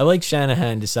forget. I like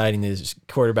Shanahan deciding that his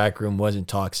quarterback room wasn't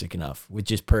toxic enough with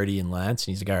just Purdy and Lance.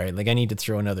 And he's like, all right, I need to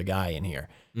throw another guy in here.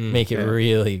 Make it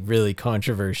really, really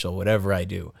controversial, whatever I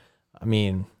do. I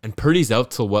mean... And Purdy's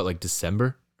out till what,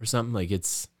 December or something?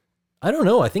 I don't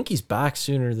know. I think he's back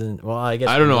sooner than... Well, I guess...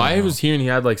 I don't know. I was hearing he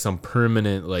had, some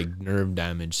permanent, nerve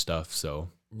damage stuff, so...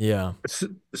 Yeah.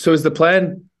 So is the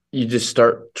plan you just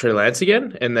start Trey Lance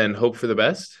again and then hope for the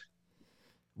best?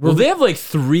 Well, they have,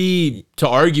 3, to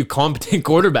argue, competent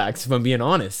quarterbacks, if I'm being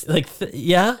honest.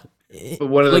 Yeah. But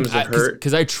one of them is hurt.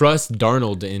 Because I trust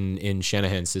Darnold in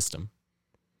Shanahan's system.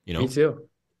 Me too.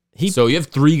 So you have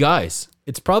 3 guys.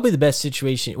 It's probably the best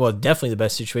situation. Well, definitely the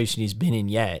best situation he's been in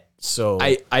yet. So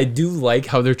I do like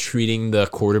how they're treating the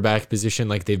quarterback position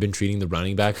like they've been treating the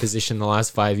running back position the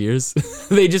last 5 years.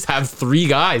 They just have 3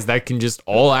 guys that can just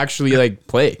all actually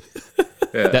play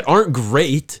that aren't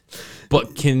great,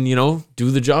 but can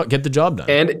do the job, get the job done.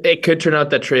 And it could turn out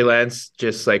that Trey Lance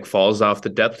just falls off the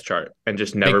depth chart and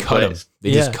just never plays.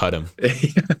 They just cut him.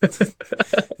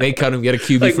 They cut him. Get a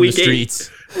QB from the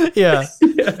streets. Yeah.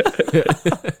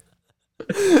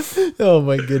 Oh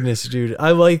my goodness, dude.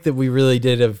 I like that we really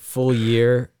did a full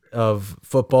year of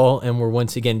football and we're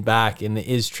once again back. And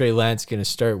is Trey Lance going to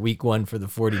start week 1 for the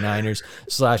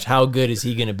 49ers / how good is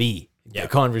he going to be? The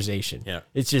conversation. Yeah.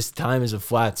 It's just time is a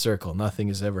flat circle. Nothing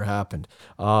has ever happened.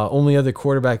 Only other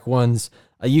quarterback ones.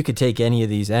 You could take any of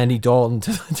these. Andy Dalton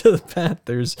to the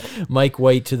Panthers, Mike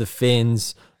White to the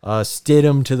Finns,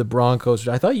 Stidham to the Broncos.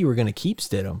 I thought you were going to keep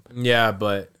Stidham. Yeah,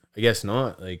 but I guess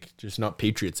not. Just not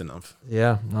Patriots enough.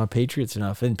 Yeah, not Patriots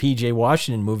enough. And PJ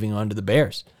Washington moving on to the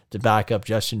Bears to back up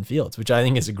Justin Fields, which I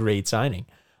think is a great signing.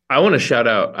 I want to shout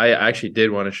out. I actually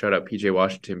did want to shout out PJ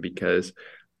Washington because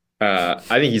I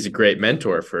think he's a great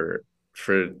mentor for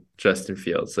Justin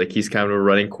Fields. He's kind of a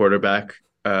running quarterback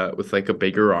with a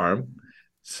bigger arm.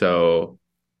 So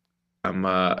I'm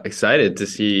excited to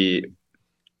see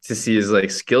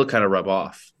his skill kind of rub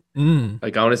off. I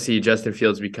want to see Justin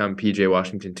Fields become PJ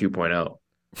Washington 2.0.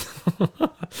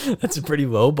 That's a pretty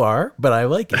low bar, but I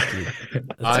like it,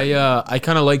 dude. I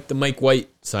kind of like the Mike White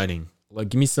signing.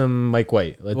 Give me some Mike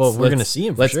White. We're going to see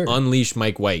him for sure. Let's unleash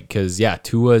Mike White because,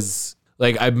 Tua's...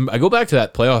 I go back to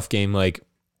that playoff game,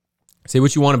 say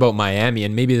what you want about Miami,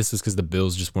 and maybe this was because the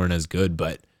Bills just weren't as good,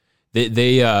 but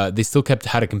they still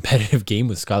had a competitive game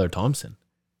with Skylar Thompson.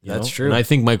 That's true. And I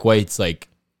think Mike White's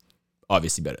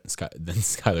obviously better than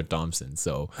Skylar Thompson.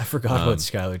 So I forgot about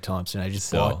Skylar Thompson. I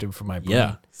just blocked him from my brain.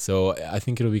 Yeah. So I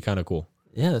think it'll be kind of cool.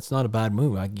 Yeah, that's not a bad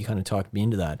move. You kind of talked me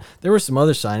into that. There were some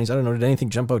other signings. I don't know. Did anything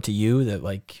jump out to you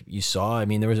that you saw? I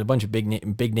mean, there was a bunch of big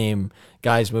name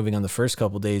guys moving on the first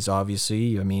couple of days.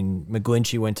 Obviously, I mean,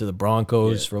 McGlinchey went to the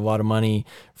Broncos for a lot of money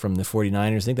from the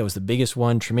 49ers. I think that was the biggest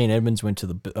one. Tremaine Edmonds went to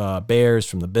the Bears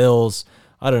from the Bills.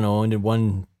 I don't know. And did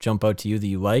one jump out to you that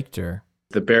you liked, or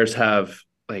the Bears have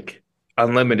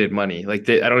unlimited money? I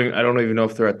don't even know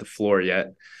if they're at the floor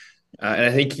yet. And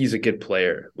I think he's a good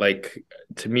player.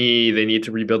 To me, they need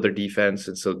to rebuild their defense.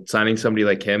 And so signing somebody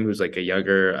like him, who's I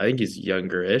think he's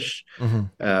younger-ish,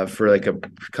 for a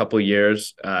couple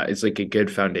years, is a good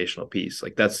foundational piece.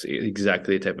 That's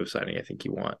exactly the type of signing I think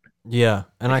you want. Yeah.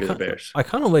 And I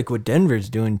kind of like what Denver's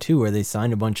doing too, where they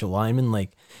signed a bunch of linemen,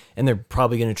 and they're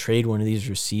probably going to trade one of these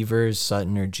receivers,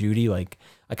 Sutton or Judy.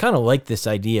 I kind of like this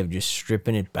idea of just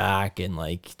stripping it back and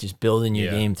just building your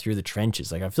game through the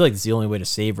trenches. I feel like it's the only way to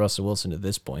save Russell Wilson at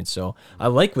this point. So I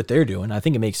like what they're doing. I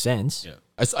think it makes sense. Yeah,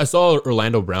 I saw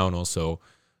Orlando Brown also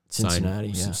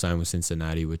Cincinnati, sign with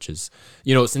Cincinnati, which is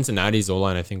Cincinnati's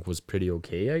O-line I think was pretty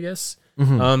okay, I guess.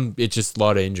 It's just a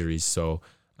lot of injuries. So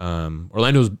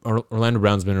Orlando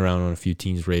Brown's been around on a few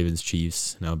teams: Ravens,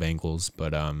 Chiefs, now Bengals.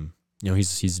 But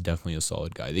he's definitely a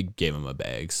solid guy. They gave him a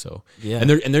bag. So yeah, and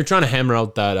they're trying to hammer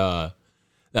out that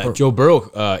Joe Burrow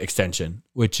extension,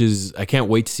 which is I can't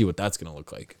wait to see what that's gonna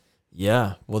look like.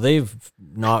 Yeah, well, they've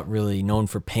not really known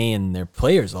for paying their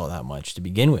players all that much to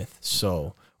begin with,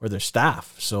 or their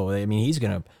staff. So, I mean, he's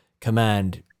going to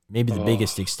command maybe the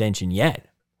biggest extension yet.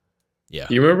 Yeah.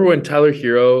 You remember when Tyler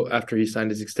Hero, after he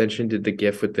signed his extension, did the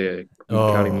GIF with the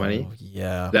counting money?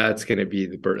 Yeah. That's going to be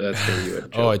he's going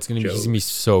to be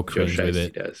so cringe with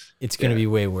it. It's going to be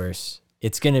way worse.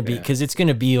 It's going to be, because it's going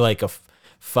to be like a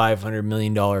 $500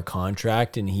 million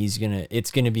contract, and it's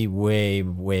gonna be way,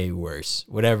 way worse,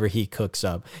 whatever he cooks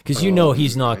up, because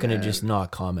he's not gonna just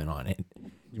not comment on it.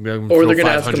 Or they're gonna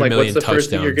ask him like, what's the first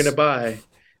thing you're gonna buy,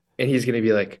 and he's gonna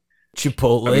be like,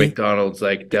 Chipotle, a McDonald's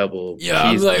like double. Yeah,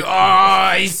 I'm like,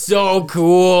 oh, he's so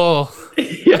cool.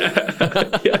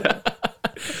 yeah.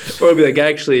 Or it'll be like,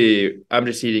 actually, I'm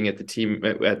just eating at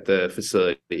the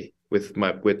facility with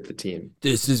the team.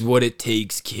 This is what it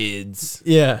takes, kids.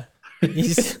 Yeah.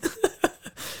 He's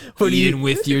eating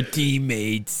with your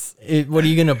teammates. What are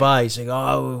you gonna buy? He's like,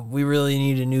 oh, we really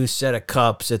need a new set of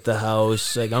cups at the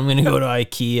house. Like, I'm gonna go to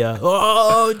IKEA.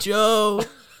 Oh, Joe,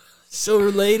 so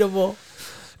relatable.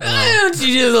 Don't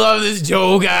you just love this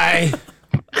Joe guy?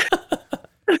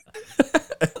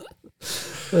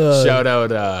 Shout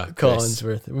out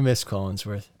Collinsworth. We miss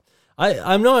Collinsworth.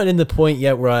 I'm not in the point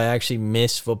yet where I actually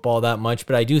miss football that much,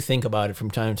 but I do think about it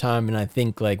from time to time, and I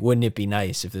think, like, wouldn't it be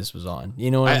nice if this was on? You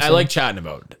know what I'm saying? I like chatting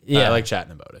about it. Yeah. I like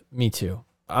chatting about it. Me too.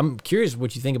 I'm curious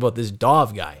what you think about this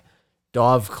Dov guy.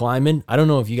 Dov Kleiman. I don't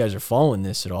know if you guys are following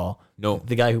this at all. No.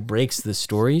 The guy who breaks the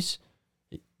stories.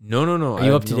 No. Are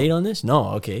you up to date on this? No,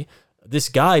 okay. This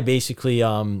guy basically,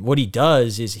 what he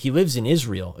does is he lives in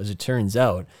Israel, as it turns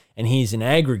out, and he's an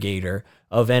aggregator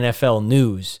of NFL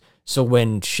news. So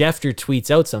when Schefter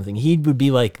tweets out something, he would be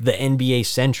like the NBA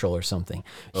Central or something.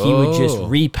 He would just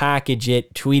repackage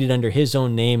it, tweet it under his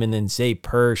own name, and then say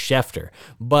per Schefter.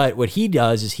 But what he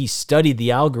does is he studied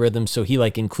the algorithm, so he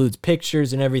like includes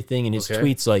pictures and everything, and his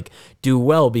tweets like do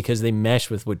well because they mesh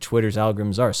with what Twitter's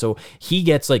algorithms are. So he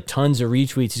gets like tons of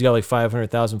retweets. He's got like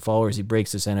 500,000 followers. He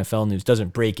breaks this NFL news.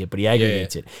 Doesn't break it, but he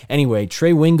aggregates it. Anyway,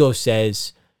 Trey Wingo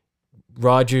says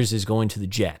Rodgers is going to the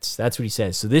Jets. That's what he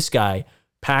says. So this guy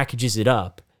packages it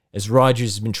up as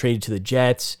Rodgers has been traded to the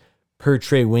Jets per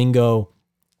Trey Wingo.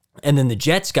 And then the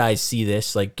Jets guys see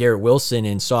this, like Garrett Wilson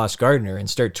and Sauce Gardner, and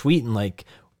start tweeting like,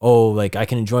 oh, like I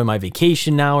can enjoy my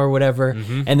vacation now or whatever.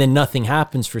 Mm-hmm. And then nothing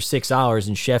happens for 6 hours,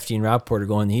 and Shefty and Rappaport are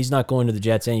going, he's not going to the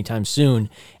Jets anytime soon.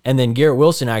 And then Garrett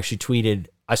Wilson actually tweeted,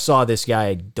 I saw this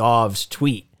guy Dov's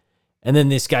tweet. And then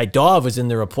this guy Dov was in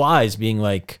the replies being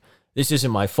like, this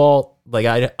isn't my fault. Like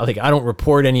I don't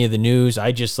report any of the news.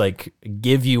 I just like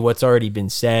give you what's already been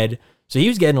said. So he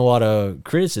was getting a lot of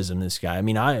criticism, this guy. I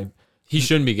mean, he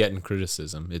shouldn't be getting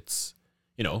criticism. It's,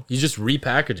 he's just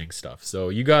repackaging stuff. So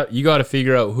you got to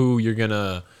figure out who you're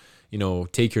gonna,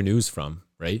 take your news from,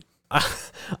 right?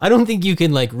 I don't think you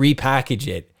can like repackage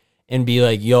it and be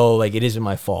like, yo, like it isn't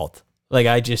my fault. Like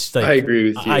I agree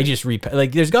with you. I just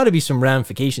like there's got to be some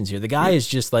ramifications here. The guy is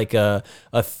just like a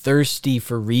thirsty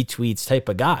for retweets type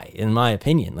of guy, in my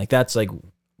opinion. Like that's like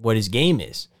what his game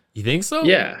is. You think so?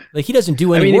 Yeah. Like he doesn't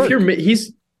do any work.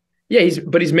 He's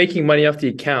making money off the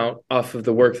account, off of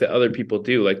the work that other people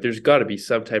do. Like there's got to be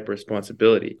some type of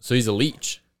responsibility. So he's a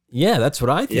leech. Yeah, that's what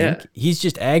I think. Yeah. He's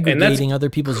just aggregating other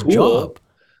people's job.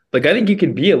 Like, I think you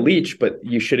can be a leech, but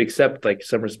you should accept like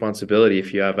some responsibility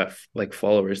if you have like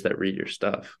followers that read your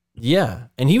stuff. Yeah.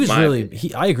 And he was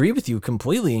I agree with you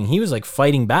completely. And he was like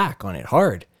fighting back on it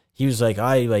hard. He was like,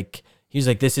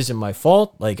 this isn't my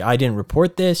fault. Like, I didn't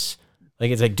report this.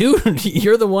 Like, it's like, dude,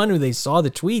 you're the one who they saw the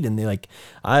tweet. And they like,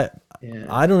 I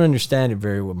don't understand it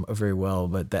very well,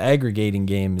 but the aggregating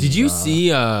game is, Did you see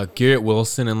Garrett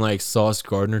Wilson and like Sauce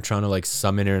Gardner trying to like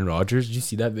summon Aaron Rodgers? Did you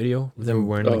see that video? Them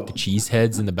wearing like the cheese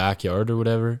heads in the backyard or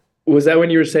whatever? Was that when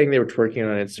you were saying they were twerking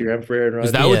on Instagram for Aaron Rodgers?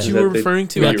 Is that what you were referring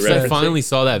to? I finally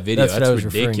saw that video. That's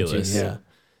ridiculous. Yeah.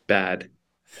 Bad.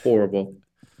 Horrible.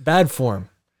 Bad form.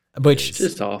 But it's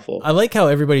just awful. I like how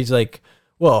everybody's like,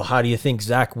 well, how do you think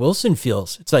Zach Wilson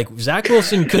feels? It's like Zach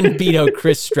Wilson couldn't beat out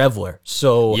Chris Streveler.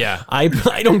 So yeah. I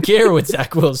don't care what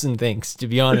Zach Wilson thinks, to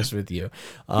be honest with you.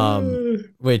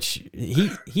 Which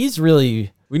he's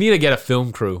really... We need to get a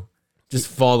film crew just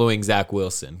following Zach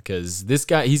Wilson, because this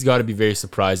guy, he's got to be very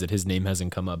surprised that his name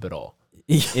hasn't come up at all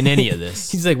in any of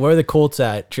this. He's like, where are the Colts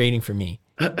at trading for me?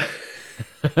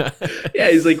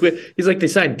 Yeah, he's like, they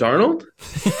signed Darnold?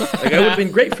 Like, I would have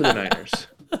been great for the Niners.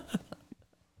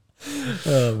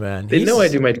 Oh man, they know I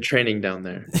do my training down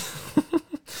there.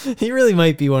 He really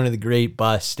might be one of the great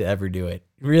busts to ever do it.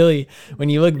 Really, when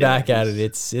you look back at it,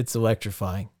 it's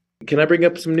electrifying. Can I bring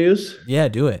up some news? Yeah,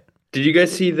 do it. Did you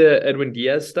guys see the Edwin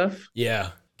Diaz stuff? Yeah.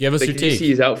 Give us your Did you take. see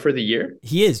he's out for the year?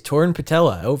 He is torn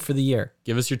patella, out for the year.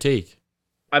 Give us your take.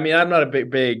 I mean, I'm not a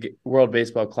big World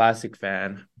Baseball Classic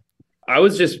fan. I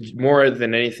was just more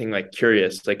than anything like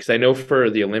curious, like, because I know for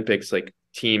the Olympics, like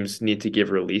teams need to give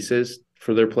releases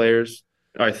for their players.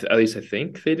 Or at least I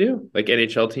think they do. Like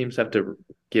NHL teams have to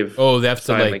give. Oh, they have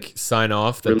to sign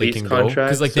off that they can go.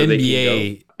 Because like the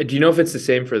NBA. Do you know if it's the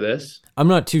same for this? I'm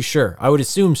not too sure. I would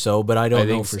assume so, but I don't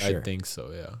know for sure. I think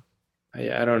so. Yeah.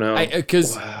 I don't know.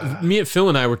 Because Phil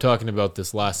and I were talking about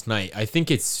this last night. I think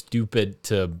it's stupid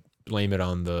to blame it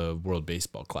on the World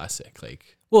Baseball Classic.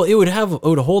 Like, well, it would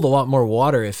hold a lot more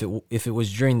water if it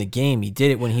was during the game. He did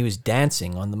it when he was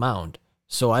dancing on the mound.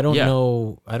 So I don't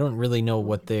know. I don't really know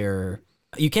what they're.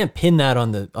 You can't pin that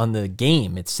on the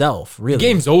game itself. Really, the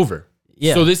game's over.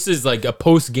 Yeah. So this is like a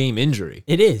post-game injury.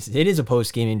 It is. It is a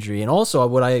post-game injury, and also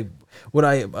what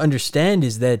I understand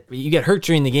is that you get hurt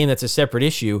during the game. That's a separate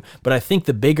issue. But I think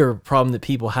the bigger problem that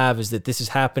people have is that this is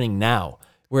happening now.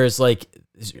 Whereas, like,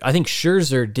 I think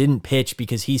Scherzer didn't pitch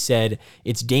because he said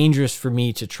it's dangerous for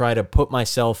me to try to put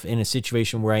myself in a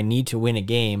situation where I need to win a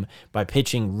game by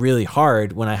pitching really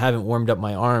hard when I haven't warmed up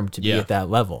my arm to be at that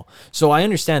level. So I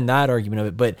understand that argument of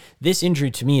it, but this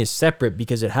injury to me is separate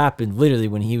because it happened literally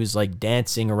when he was like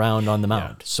dancing around on the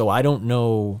mound. Yeah. So I don't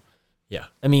know. Yeah.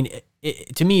 I mean,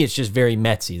 to me, it's just very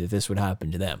Metsy that this would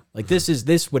happen to them. Like this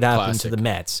would happen Classic. to the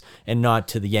Mets and not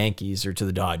to the Yankees or to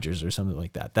the Dodgers or something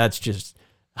like that. That's just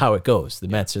how it goes. The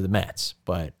Mets are the Mets.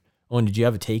 But Owen, did you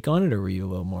have a take on it, or were you a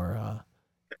little more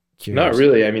curious? Not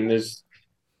really. I mean,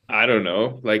 I don't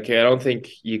know. Like, I don't think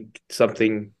you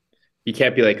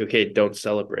can't be like, okay, don't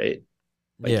celebrate.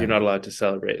 Like, you're not allowed to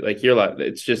celebrate. Like, you're allowed.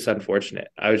 It's just unfortunate.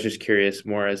 I was just curious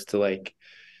more as to like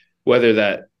whether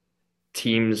that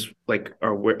teams like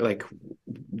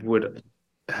would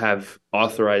have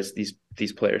authorized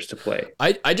these players to play.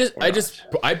 I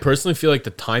personally feel like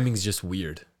the timing's just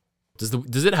weird.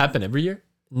 Does it happen every year?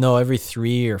 No, every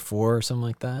 3 or 4 or something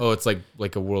like that. Oh, it's like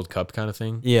a World Cup kind of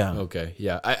thing? Yeah. Okay.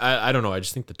 Yeah. I don't know. I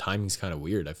just think the timing's kind of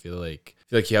weird. I feel like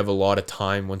you have a lot of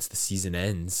time once the season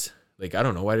ends. Like, I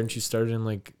don't know. Why didn't you start it in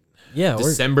like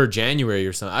December, January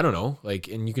or something? I don't know. Like,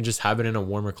 and you can just have it in a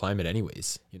warmer climate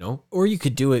anyways, you know? Or you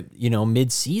could do it,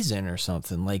 mid-season or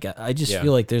something. Like, I just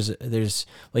feel like there's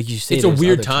like you say, it's a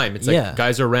weird time. It's like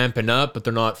guys are ramping up, but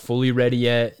they're not fully ready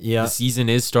yet. Yeah. The season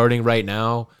is starting right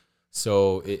now.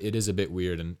 So it is a bit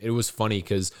weird, and it was funny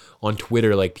because on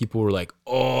Twitter, like people were like,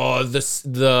 "Oh, the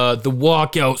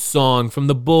walkout song from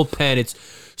the bullpen, it's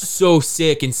so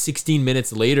sick." And 16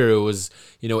 minutes later, it was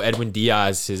Edwin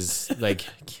Diaz, his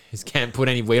can't put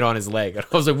any weight on his leg, and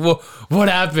I was like, "Whoa, what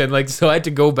happened?" Like, so I had to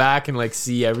go back and like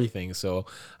see everything. So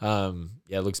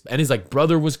it looks, and his like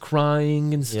brother was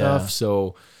crying and stuff. Yeah.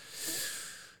 So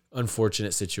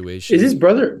unfortunate situation. Is his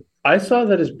brother? I saw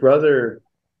that his brother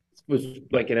was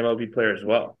like an MLB player as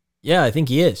well. Yeah, I think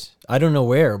he is. I don't know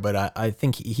where, but I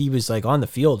think he was like on the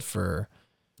field for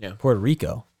Puerto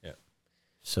Rico. Yeah.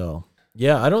 So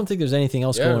I don't think there's anything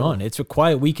else going on. It's a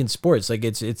quiet week in sports. Like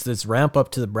it's this ramp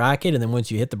up to the bracket, and then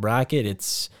once you hit the bracket,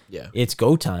 it's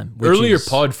go time. Earlier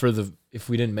pod for if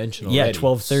we didn't mention already.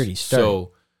 12:30 start.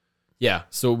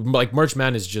 So like March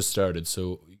Madness just started,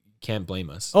 so can't blame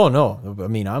us. Oh no, I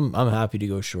mean I'm happy to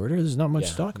go shorter. There's not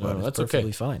much to talk about. No, that's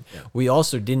perfectly fine. Yeah. We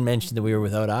also didn't mention that we were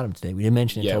without Adam today. We didn't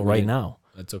mention it until right now.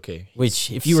 That's okay.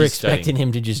 Which, if you were expecting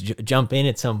him to just jump in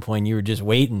at some point, you were just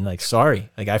waiting. Like,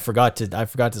 sorry, like I forgot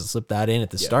to slip that in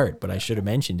at the start, but I should have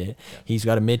mentioned it. Yeah. He's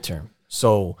got a midterm,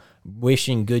 so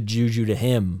wishing good juju to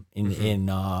him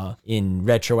in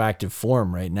retroactive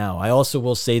form right now. I also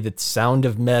will say that Sound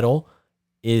of Metal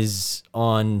is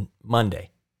on Monday.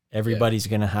 Everybody's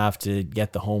going to have to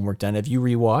get the homework done. Have you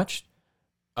rewatched?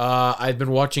 I've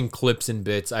been watching clips and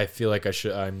bits. I feel like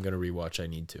I'm going to rewatch. I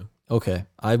need to. Okay.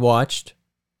 I watched.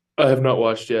 I have not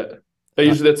watched yet.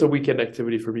 That's a weekend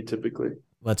activity for me typically.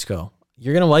 Let's go.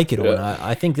 You're going to like it, Owen.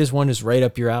 I think this one is right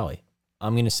up your alley.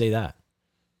 I'm going to say that.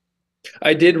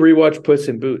 I did rewatch Puss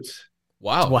in Boots.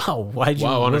 Wow. Why'd you?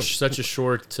 Wow, on such a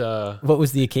short... What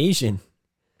was the occasion?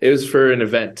 It was for an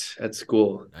event at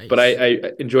school. Nice. But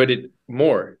I enjoyed it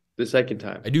more the second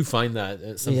time. I do find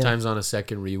that sometimes on a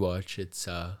second rewatch, it's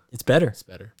better. It's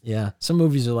better. Yeah, some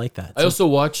movies are like that. I also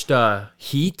watched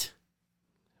Heat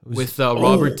with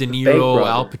Robert De Niro,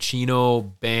 Al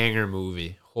Pacino, banger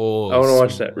movie. I want to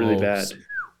watch that really bad.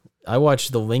 I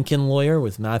watched The Lincoln Lawyer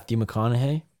with Matthew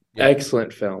McConaughey.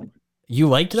 Excellent film. You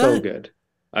liked that? So good.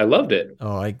 I loved it.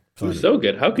 Oh, It was so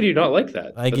good. How could you not like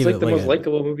that? That's like the most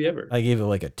likable movie ever. I gave it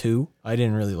like a 2. I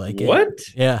didn't really like it. What?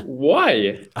 Yeah.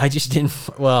 Why? I just didn't.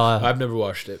 Well, I've never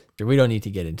watched it. We don't need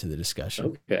to get into the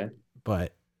discussion. Okay.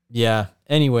 But yeah.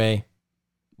 Anyway,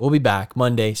 we'll be back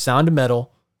Monday. Sound of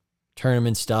Metal,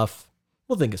 tournament stuff.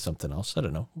 We'll think of something else. I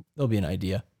don't know. There'll be an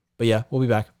idea. But yeah, we'll be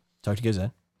back. Talk to you guys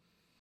then.